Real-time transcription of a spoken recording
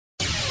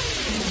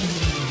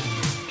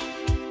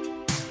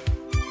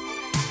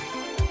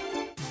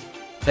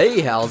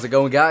Hey, how's it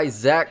going guys?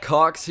 Zach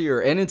Cox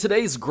here, and in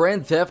today's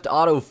Grand Theft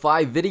Auto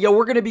 5 video,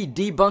 we're going to be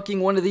debunking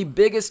one of the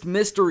biggest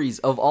mysteries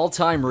of all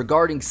time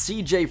regarding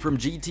CJ from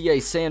GTA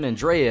San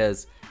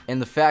Andreas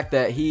and the fact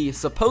that he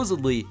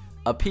supposedly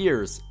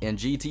appears in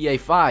GTA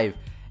 5.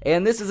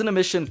 And this is in a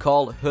mission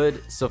called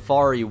Hood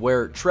Safari,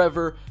 where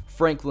Trevor,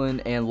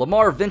 Franklin, and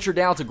Lamar venture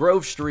down to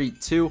Grove Street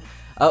to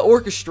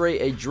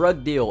orchestrate a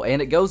drug deal,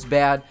 and it goes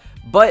bad.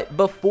 But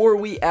before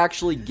we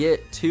actually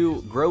get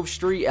to Grove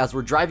Street, as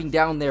we're driving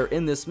down there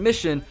in this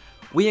mission,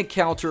 we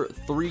encounter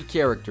three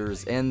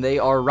characters, and they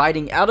are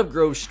riding out of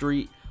Grove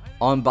Street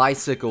on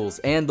bicycles.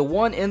 And the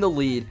one in the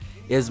lead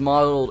is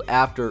modeled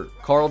after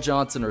Carl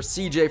Johnson, or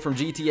CJ from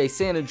GTA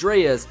San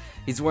Andreas.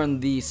 He's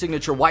wearing the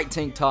signature white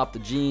tank top, the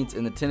jeans,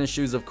 and the tennis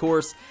shoes, of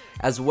course,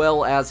 as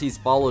well as he's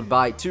followed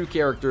by two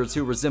characters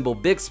who resemble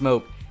Big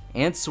Smoke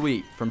and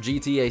Sweet from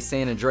GTA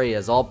San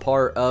Andreas, all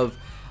part of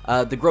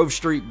the Grove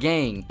Street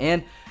gang.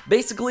 And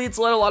basically it's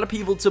led a lot of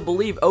people to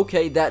believe,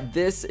 okay, that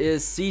this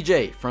is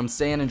CJ from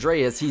San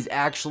Andreas. He's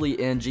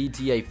actually in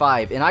GTA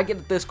 5. And I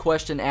get this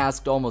question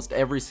asked almost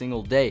every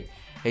single day.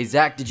 Hey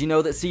Zach, did you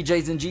know that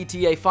CJ's in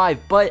GTA 5?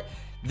 But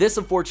this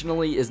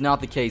unfortunately is not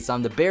the case.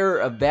 I'm the bearer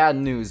of bad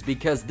news,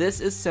 because this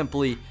is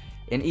simply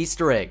an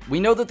Easter egg. We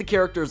know that the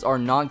characters are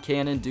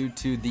non-canon due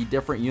to the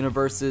different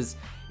universes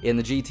in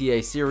the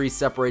GTA series,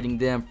 separating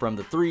them from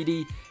the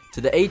 3D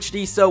to the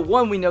HD. So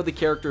one, we know the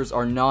characters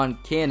are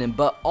non-canon,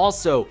 but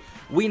also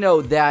we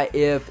know that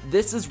if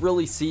this is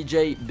really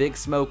CJ, Big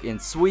Smoke,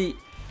 and Sweet,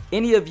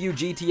 any of you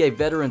GTA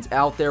veterans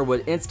out there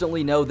would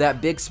instantly know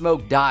that Big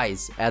Smoke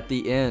dies at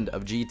the end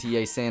of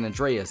GTA San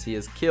Andreas. He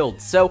is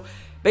killed. So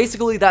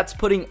basically that's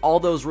putting all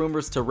those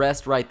rumors to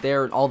rest right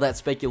there and all that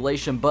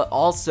speculation. But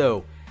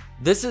also,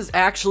 this is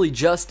actually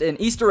just an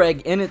Easter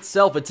egg in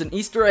itself. It's an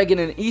Easter egg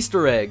and an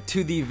Easter egg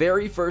to the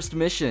very first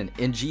mission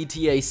in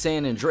GTA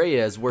San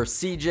Andreas, where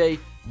CJ,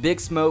 Big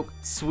Smoke,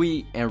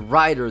 Sweet, and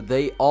Ryder,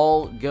 they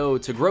all go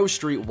to Grove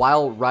Street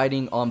while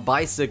riding on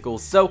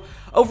bicycles. So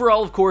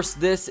overall, of course,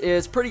 this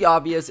is pretty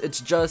obvious.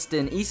 It's just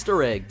an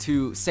Easter egg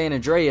to San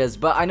Andreas,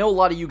 but I know a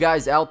lot of you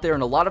guys out there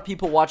and a lot of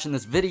people watching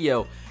this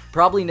video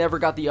probably never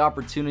got the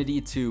opportunity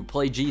to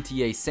play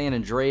GTA San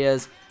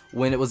Andreas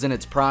when it was in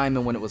its prime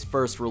and when it was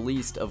first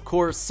released, of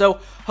course.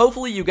 So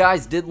hopefully you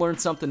guys did learn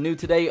something new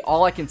today.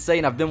 All I can say,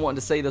 and I've been wanting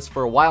to say this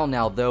for a while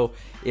now though,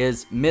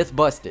 is myth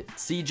busted.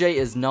 CJ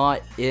is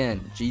not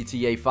in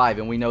GTA 5,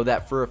 and we know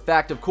that for a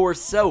fact, of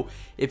course. So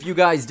if you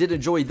guys did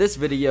enjoy this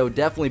video,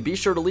 definitely be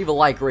sure to leave a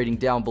like rating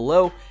down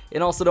below,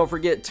 and also don't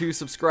forget to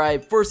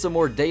subscribe for some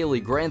more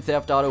daily Grand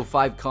Theft Auto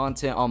 5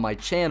 content on my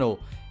channel.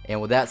 And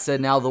with that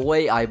said, now the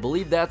way, I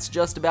believe that's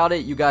just about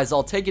it. You guys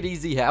all take it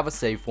easy, have a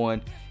safe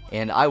one,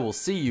 and I will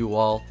see you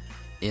all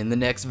in the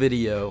next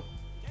video.